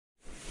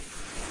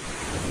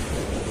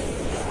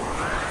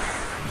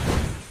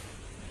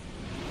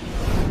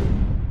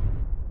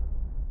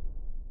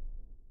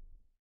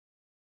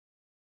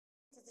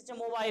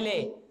মোবাইলে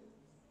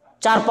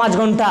 4-5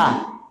 ঘন্টা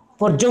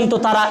পর্যন্ত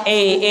তারা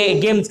এই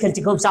গেমস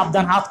খেলছে। খুব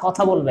সাবধান, হাত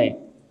কথা বলবে,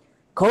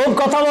 খুব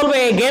কথা বলবে।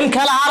 গেম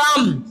খেলা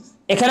হারাম।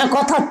 এখানে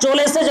কথা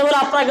চলে এসেছে বলে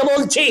আপনাকে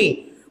বলছি,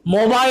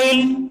 মোবাইল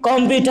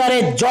কম্পিউটারে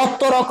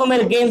যত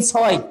রকমের গেমস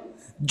হয়,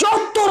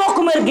 যত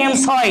রকমের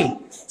গেমস হয়,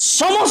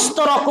 সমস্ত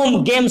রকম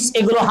গেমস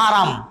এগুলো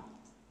হারাম।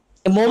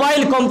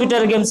 মোবাইল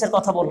কম্পিউটার গেমসের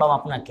কথা বললাম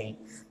আপনাকে।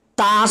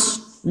 তাস,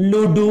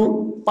 লুডু,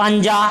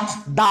 পাঞ্জা,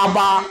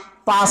 দাবা,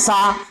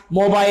 পাসা,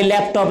 মোবাইল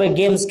ল্যাপটপে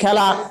গেমস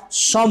খেলা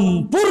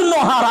সম্পূর্ণ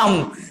হারাম,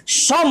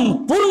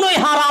 সম্পূর্ণই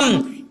হারাম।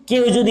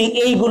 কেউ যদি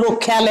এইগুলো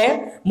খেলে,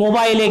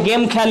 মোবাইলে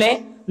গেম খেলে,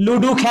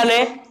 লুডু খেলে,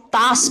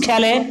 তাস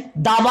খেলে,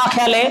 দাবা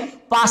খেলে,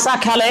 পাসা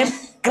খেলে,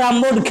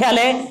 ক্যারমবোর্ড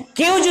খেলে,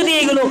 কেউ যদি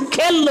এগুলো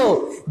খেললো,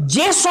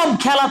 যেসব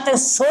খেলাতে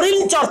শরীর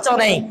চর্চা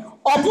নেই,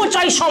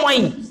 অপচয় সময়,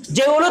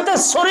 যেগুলোতে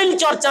শরীর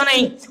চর্চা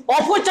নেই,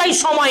 অপচয়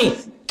সময়,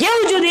 কেউ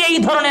যদি এই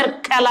ধরনের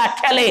খেলা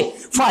খেলে,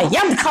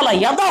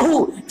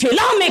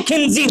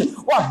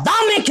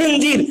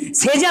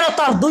 সে যেন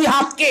তার 2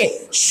 হাতকে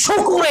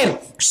শুকুরের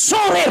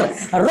সরের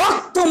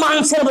রক্ত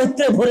মাংসের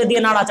ভিতরে ভরে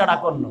দিয়ে নাড়াচাড়া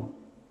করলো।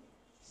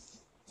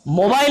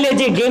 মোবাইলে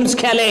যে গেমস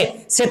খেলে,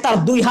 সে তার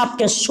 2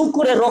 হাতকে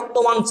শুকুরের রক্ত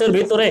মাংসের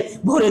ভিতরে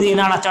ভরে দিয়ে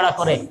নাড়াচাড়া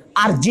করে,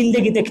 আর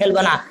জিন্দেগিতে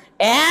খেলবে না।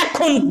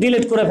 এখন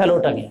ডিলিট করে ফেলো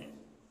ওটাকে।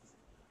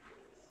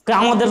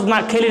 আমাদের না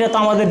খেলিলে তো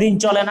আমাদের দিন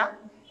চলে না।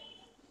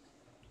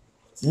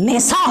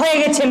 নেশা হয়ে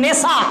গেছে,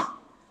 নেশা।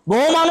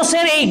 বহু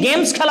মানুষের এই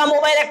গেমস খেলা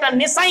মোবাইল একটা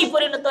নেশাই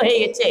পরিণত হয়ে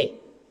গেছে।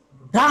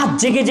 রাত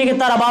জেগে জেগে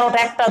তারা 12টা,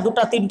 1টা,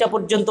 2টা, 3টা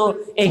পর্যন্ত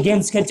এই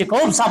গেমস খেলছে।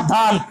 খুব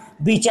সাবধান,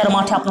 বিচার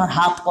মাঠে আপনার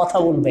হাত কথা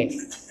বলবে,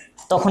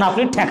 তখন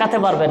আপনি ঠেকাতে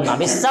পারবেন না।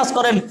 বিশ্বাস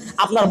করেন,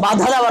 আপনার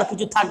বাধা দেওয়ার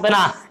কিছু থাকবে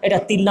না। এটা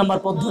 3 নম্বর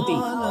পদ্ধতি।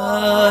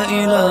 লা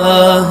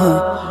ইলাহা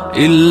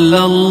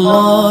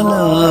ইল্লাল্লাহ,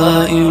 লা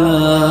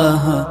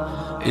ইলাহা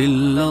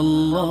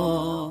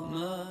ইল্লাল্লাহ।